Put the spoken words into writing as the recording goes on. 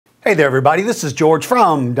Hey there, everybody. This is George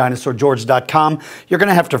from DinosaurGeorge.com. You're going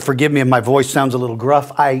to have to forgive me if my voice sounds a little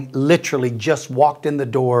gruff. I literally just walked in the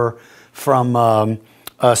door from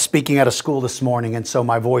speaking at a school this morning, and so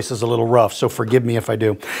my voice is a little rough, so forgive me if I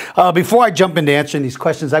do. Before I jump into answering these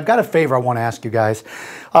questions, I've got a favor I want to ask you guys.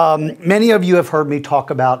 Many of you have heard me talk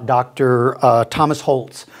about Dr. Thomas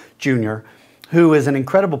Holtz, Jr., who is an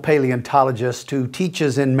incredible paleontologist who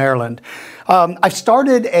teaches in Maryland. I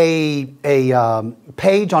started a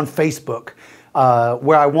page on Facebook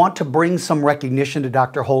where I want to bring some recognition to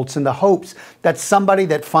Dr. Holtz in the hopes that somebody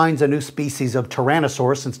that finds a new species of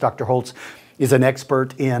Tyrannosaurus, since Dr. Holtz is an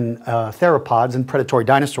expert in theropods and predatory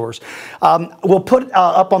dinosaurs, we'll put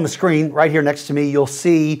up on the screen right here next to me, you'll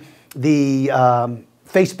see the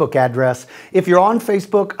Facebook address. If you're on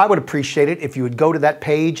Facebook, I would appreciate it if you would go to that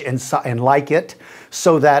page and like it,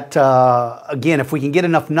 so that, again, if we can get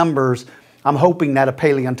enough numbers, I'm hoping that a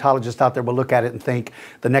paleontologist out there will look at it and think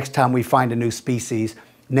the next time we find a new species,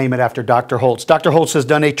 name it after Dr. Holtz. Dr. Holtz has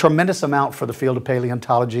done a tremendous amount for the field of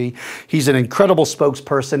paleontology. He's an incredible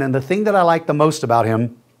spokesperson, and the thing that I like the most about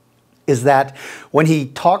him is that when he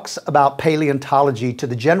talks about paleontology to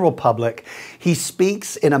the general public, he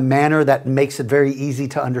speaks in a manner that makes it very easy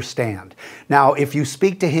to understand. Now, if you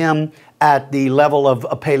speak to him at the level of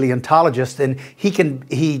a paleontologist, then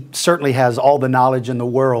he certainly has all the knowledge in the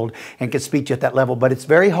world and can speak to you at that level, but it's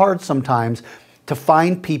very hard sometimes to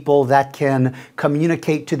find people that can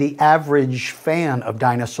communicate to the average fan of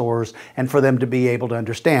dinosaurs and for them to be able to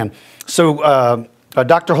understand. So,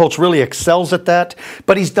 Dr. Holtz really excels at that,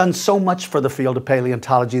 but he's done so much for the field of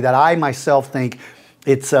paleontology that I myself think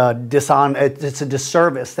it's a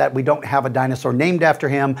disservice that we don't have a dinosaur named after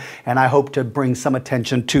him, and I hope to bring some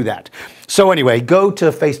attention to that. So anyway, go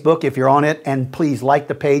to Facebook if you're on it, and please like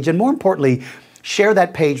the page, and more importantly, share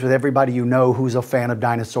that page with everybody you know who's a fan of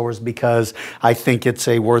dinosaurs, because I think it's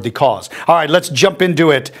a worthy cause. All right, let's jump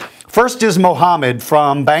into it. First is Mohammed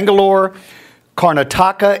from Bangalore,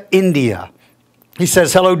 Karnataka, India. He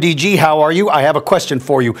says, hello, DG, how are you? I have a question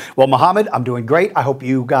for you. Well, Mohammed, I'm doing great. I hope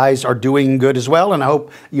you guys are doing good as well, and I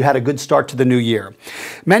hope you had a good start to the new year.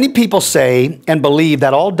 Many people say and believe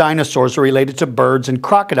that all dinosaurs are related to birds and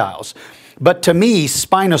crocodiles. But to me,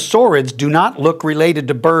 Spinosaurids do not look related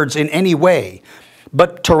to birds in any way.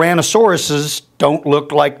 But Tyrannosauruses don't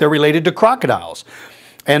look like they're related to crocodiles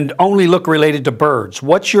and only look related to birds.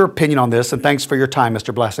 What's your opinion on this? And thanks for your time,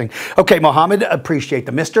 Mr. Blessing. Okay, Mohammed, appreciate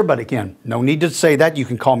the mister, but again, no need to say that. You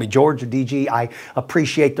can call me George or DG. I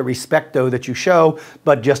appreciate the respect, though, that you show,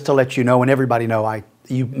 but just to let you know, and everybody know,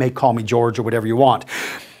 you may call me George or whatever you want.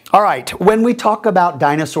 All right, when we talk about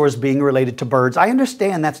dinosaurs being related to birds, I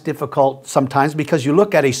understand that's difficult sometimes because you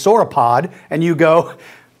look at a sauropod and you go,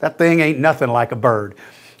 that thing ain't nothing like a bird.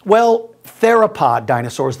 Well, theropod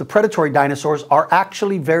dinosaurs, the predatory dinosaurs, are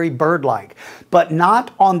actually very bird-like, but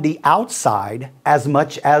not on the outside as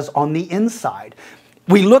much as on the inside.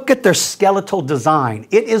 We look at their skeletal design.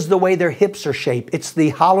 It is the way their hips are shaped. It's the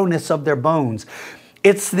hollowness of their bones.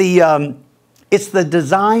 It's the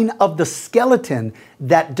design of the skeleton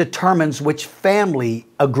that determines which family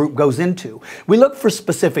a group goes into. We look for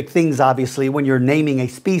specific things, obviously, when you're naming a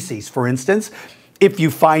species. For instance, if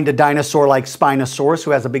you find a dinosaur like Spinosaurus,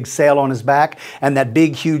 who has a big sail on his back and that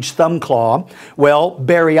big, huge thumb claw, well,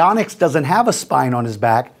 Baryonyx doesn't have a spine on his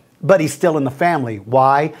back, but he's still in the family.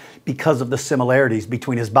 Why? Because of the similarities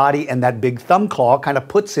between his body and that big thumb claw kind of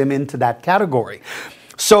puts him into that category.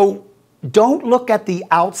 So don't look at the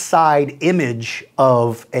outside image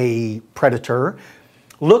of a predator.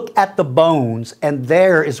 Look at the bones, and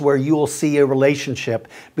there is where you will see a relationship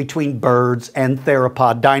between birds and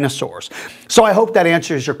theropod dinosaurs. So I hope that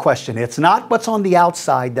answers your question. It's not what's on the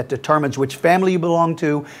outside that determines which family you belong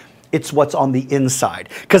to, it's what's on the inside.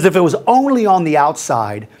 Because if it was only on the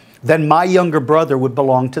outside, then my younger brother would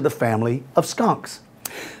belong to the family of skunks.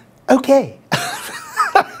 Okay.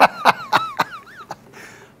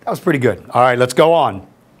 That was pretty good. All right, let's go on.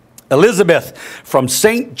 Elizabeth from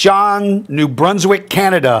St. John, New Brunswick,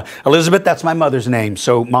 Canada. Elizabeth, that's my mother's name.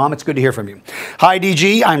 So, Mom, it's good to hear from you. Hi,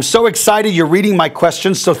 DG. I'm so excited you're reading my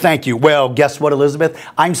questions, so thank you. Well, guess what, Elizabeth?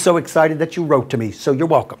 I'm so excited that you wrote to me, so you're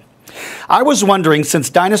welcome. I was wondering, since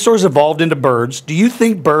dinosaurs evolved into birds, do you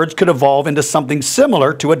think birds could evolve into something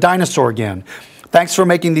similar to a dinosaur again? Thanks for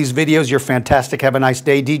making these videos. You're fantastic. Have a nice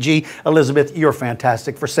day, DG. Elizabeth, you're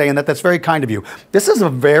fantastic for saying that. That's very kind of you. This is a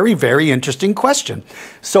very, very interesting question.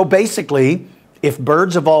 So basically, if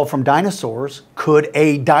birds evolved from dinosaurs, could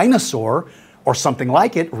a dinosaur or something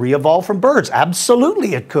like it re-evolve from birds?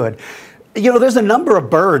 Absolutely it could. You know, there's a number of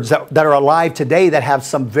birds that are alive today that have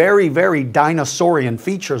some very, very dinosaurian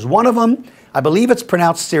features. One of them, I believe it's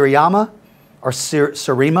pronounced Siriyama or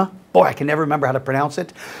Sirima. Boy, I can never remember how to pronounce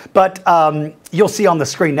it. But you'll see on the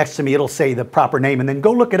screen next to me, it'll say the proper name, and then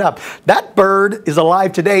go look it up. That bird is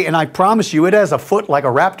alive today, and I promise you, it has a foot like a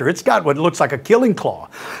raptor. It's got what looks like a killing claw.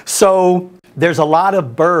 So there's a lot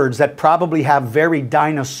of birds that probably have very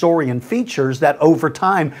dinosaurian features that over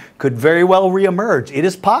time could very well reemerge. It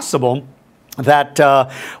is possible that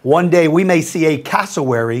one day we may see a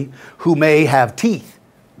cassowary who may have teeth.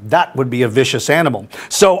 That would be a vicious animal.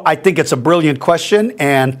 So I think it's a brilliant question,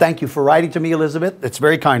 and thank you for writing to me, Elizabeth. It's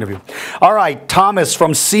very kind of you. All right, Thomas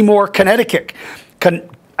from Seymour, Connecticut.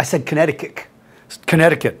 I said Connecticut.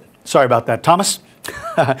 Connecticut. Sorry about that, Thomas.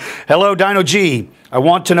 Hello, Dino G. I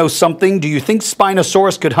want to know something. Do you think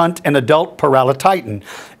Spinosaurus could hunt an adult Paralatitan?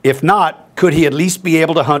 If not, could he at least be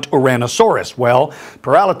able to hunt Ouranosaurus? Well,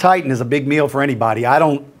 Paralatitan is a big meal for anybody. I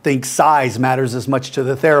don't think size matters as much to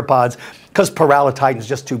the theropods because Paralatitan is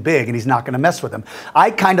just too big and he's not going to mess with them. I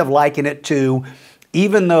kind of liken it to,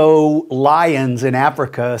 even though lions in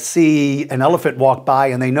Africa see an elephant walk by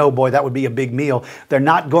and they know, boy, that would be a big meal, they're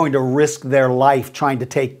not going to risk their life trying to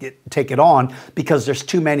take it on because there's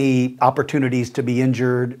too many opportunities to be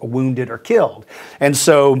injured, wounded, or killed. And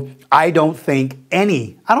so I don't think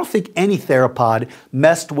any theropod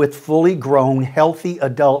messed with fully grown, healthy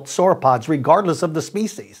adult sauropods, regardless of the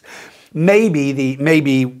species. Maybe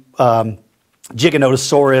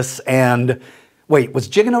Giganotosaurus and, wait, was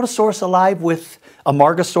Giganotosaurus alive with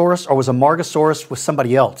Amargasaurus, or was Amargasaurus with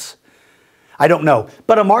somebody else? I don't know.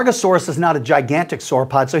 But Amargasaurus is not a gigantic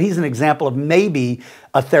sauropod, so he's an example of maybe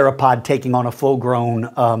a theropod taking on a full-grown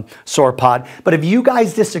sauropod. But if you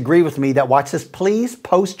guys disagree with me that watch this, please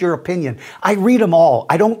post your opinion. I read them all.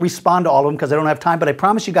 I don't respond to all of them because I don't have time, but I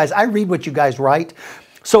promise you guys, I read what you guys write.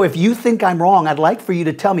 So if you think I'm wrong, I'd like for you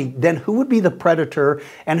to tell me then who would be the predator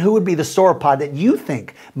and who would be the sauropod that you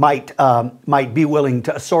think might be willing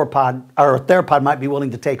to, a sauropod or a theropod might be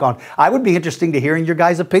willing to take on. I would be interested to hearing your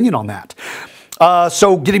guys' opinion on that.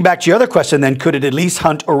 So getting back to your other question then, could it at least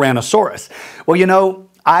hunt Ouranosaurus? Well, you know,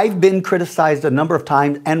 I've been criticized a number of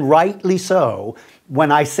times, and rightly so,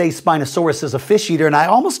 when I say Spinosaurus is a fish eater, and I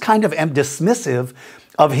almost kind of am dismissive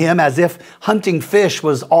of him as if hunting fish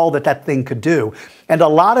was all that thing could do. And a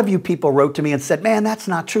lot of you people wrote to me and said, man, that's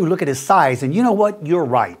not true. Look at his size. And you know what? You're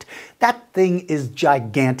right. That thing is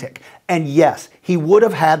gigantic. And yes, he would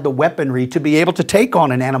have had the weaponry to be able to take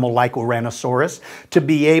on an animal like Ouranosaurus, to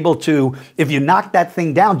be able to, if you knock that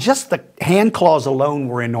thing down, just the hand claws alone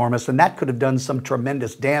were enormous, and that could have done some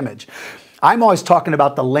tremendous damage. I'm always talking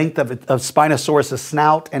about the length of Spinosaurus'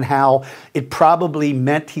 snout and how it probably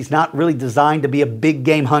meant he's not really designed to be a big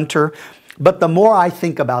game hunter. But the more I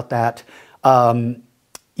think about that,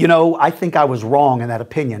 you know, I think I was wrong in that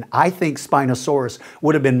opinion. I think Spinosaurus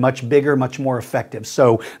would have been much bigger, much more effective.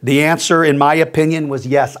 So the answer, in my opinion, was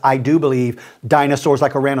yes, I do believe dinosaurs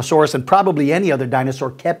like Ouranosaurus and probably any other dinosaur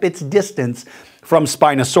kept its distance from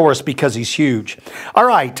Spinosaurus because he's huge. All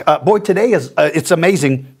right, boy, today it's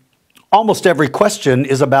amazing. Almost every question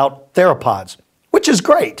is about theropods, which is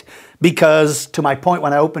great because, to my point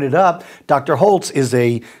when I opened it up, Dr. Holtz is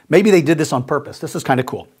maybe they did this on purpose. This is kind of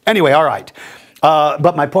cool. Anyway, all right.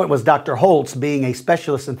 But my point was Dr. Holtz, being a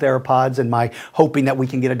specialist in theropods and my hoping that we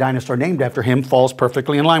can get a dinosaur named after him, falls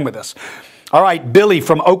perfectly in line with this. All right, Billy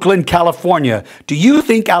from Oakland, California. Do you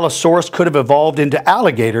think Allosaurus could have evolved into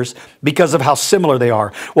alligators because of how similar they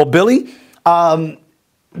are? Well, Billy,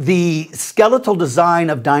 the skeletal design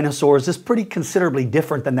of dinosaurs is pretty considerably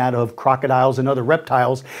different than that of crocodiles and other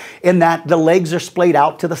reptiles in that the legs are splayed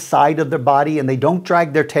out to the side of their body and they don't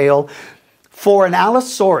drag their tail. For an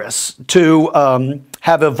Allosaurus to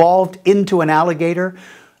have evolved into an alligator,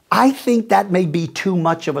 I think that may be too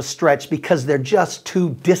much of a stretch because they're just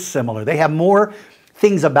too dissimilar. They have more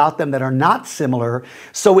things about them that are not similar,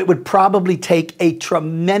 so it would probably take a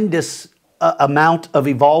tremendous amount of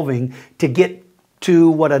evolving to get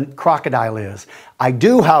to what a crocodile is. I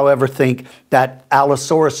do, however, think that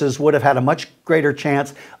Allosauruses would have had a much greater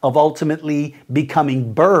chance of ultimately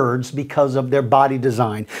becoming birds because of their body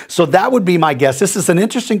design. So that would be my guess. This is an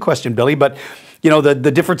interesting question, Billy, but you know,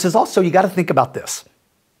 the difference is also you got to think about this.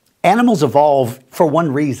 Animals evolve for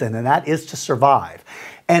one reason, and that is to survive.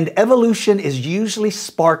 And evolution is usually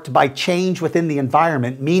sparked by change within the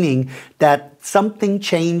environment, meaning that something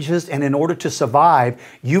changes, and in order to survive,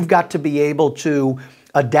 you've got to be able to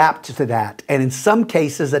adapt to that. And in some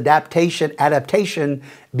cases, adaptation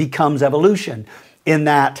becomes evolution, in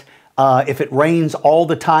that if it rains all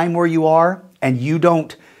the time where you are and you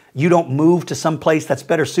don't move to some place that's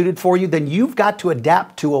better suited for you, then you've got to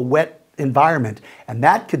adapt to a wet environment. And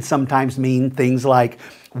that could sometimes mean things like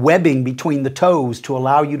webbing between the toes to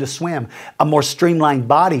allow you to swim, a more streamlined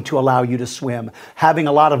body to allow you to swim, having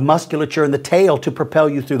a lot of musculature in the tail to propel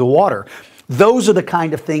you through the water. Those are the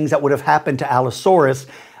kind of things that would have happened to Allosaurus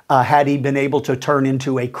had he been able to turn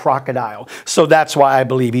into a crocodile. So that's why I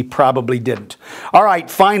believe he probably didn't. All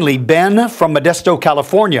right, finally, Ben from Modesto,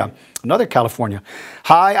 California. Another California.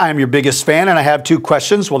 Hi, I am your biggest fan, and I have 2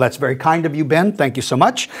 questions. Well, that's very kind of you, Ben. Thank you so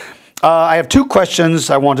much. I have 2 questions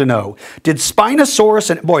I want to know. Did Spinosaurus,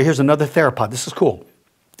 and boy, here's another theropod. This is cool.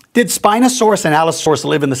 Did Spinosaurus and Allosaurus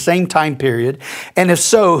live in the same time period? And if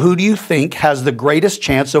so, who do you think has the greatest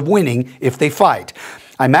chance of winning if they fight?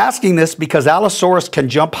 I'm asking this because Allosaurus can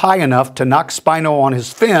jump high enough to knock Spino on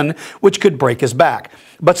his fin, which could break his back.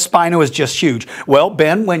 But Spino is just huge. Well,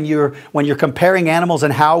 Ben, when you're comparing animals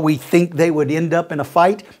and how we think they would end up in a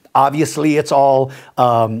fight, obviously it's all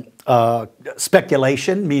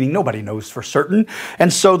speculation, meaning nobody knows for certain.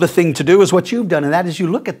 And so the thing to do is what you've done, and that is you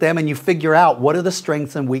look at them and you figure out what are the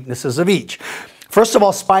strengths and weaknesses of each. First of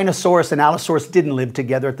all, Spinosaurus and Allosaurus didn't live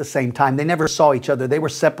together at the same time. They never saw each other. They were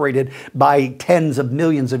separated by tens of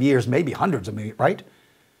millions of years, maybe hundreds of millions, right?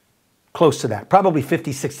 Close to that, probably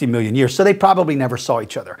 50, 60 million years. So they probably never saw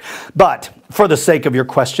each other. But for the sake of your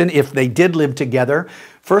question, if they did live together,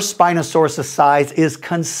 first, Spinosaurus' size is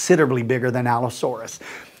considerably bigger than Allosaurus.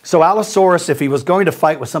 So Allosaurus, if he was going to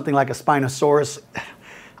fight with something like a Spinosaurus,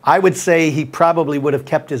 I would say he probably would have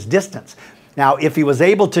kept his distance. Now, if he was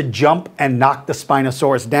able to jump and knock the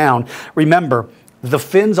Spinosaurus down, remember, the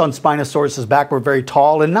fins on Spinosaurus' back were very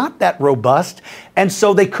tall and not that robust, and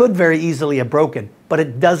so they could very easily have broken. But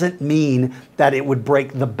it doesn't mean that it would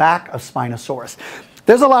break the back of Spinosaurus.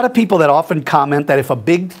 There's a lot of people that often comment that if a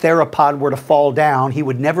big theropod were to fall down, he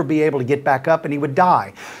would never be able to get back up and he would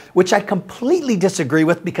die, which I completely disagree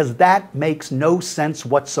with because that makes no sense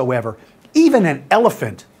whatsoever. Even an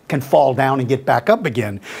elephant can fall down and get back up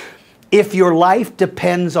again. If your life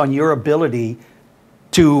depends on your ability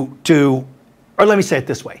or let me say it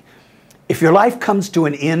this way. If your life comes to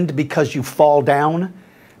an end because you fall down,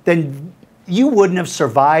 then you wouldn't have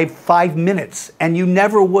survived 5 minutes and you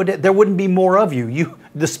never would, there wouldn't be more of you.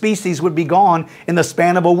 The species would be gone in the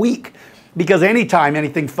span of a week because anytime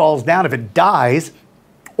anything falls down, if it dies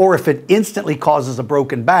or if it instantly causes a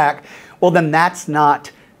broken back, well then that's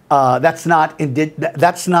not a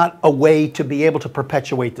way to be able to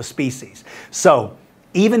perpetuate the species. So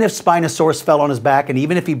even if Spinosaurus fell on his back and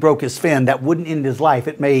even if he broke his fin, that wouldn't end his life.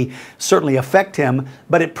 It may certainly affect him,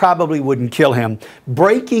 but it probably wouldn't kill him.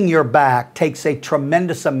 Breaking your back takes a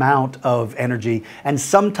tremendous amount of energy, and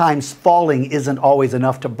sometimes falling isn't always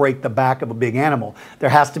enough to break the back of a big animal. There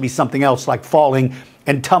has to be something else, like falling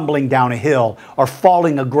and tumbling down a hill, or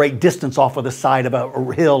falling a great distance off of the side of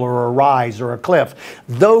a hill or a rise or a cliff.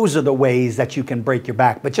 Those are the ways that you can break your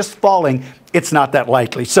back. But just falling, it's not that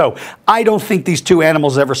likely. So I don't think these 2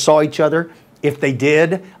 animals ever saw each other. If they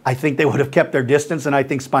did, I think they would have kept their distance, and I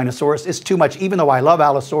think Spinosaurus is too much. Even though I love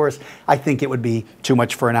Allosaurus, I think it would be too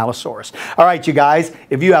much for an Allosaurus. All right, you guys,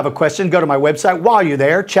 if you have a question, go to my website. While you're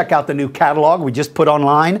there, check out the new catalog we just put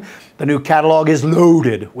online. The new catalog is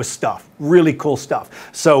loaded with stuff, really cool stuff.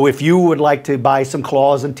 So if you would like to buy some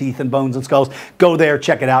claws and teeth and bones and skulls, go there,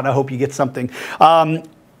 check it out, and I hope you get something.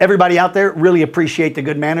 Everybody out there, really appreciate the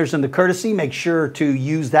good manners and the courtesy. Make sure to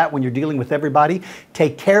use that when you're dealing with everybody.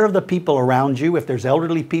 Take care of the people around you. If there's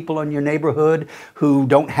elderly people in your neighborhood who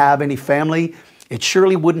don't have any family, it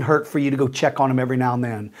surely wouldn't hurt for you to go check on them every now and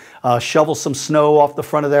then. Shovel some snow off the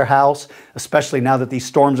front of their house, especially now that these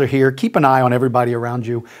storms are here. Keep an eye on everybody around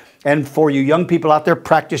you. And for you young people out there,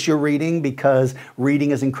 practice your reading because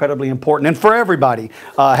reading is incredibly important. And for everybody,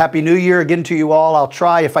 Happy New Year again to you all. I'll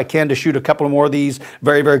try, if I can, to shoot a couple more of these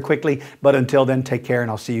very, very quickly. But until then, take care,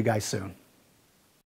 and I'll see you guys soon.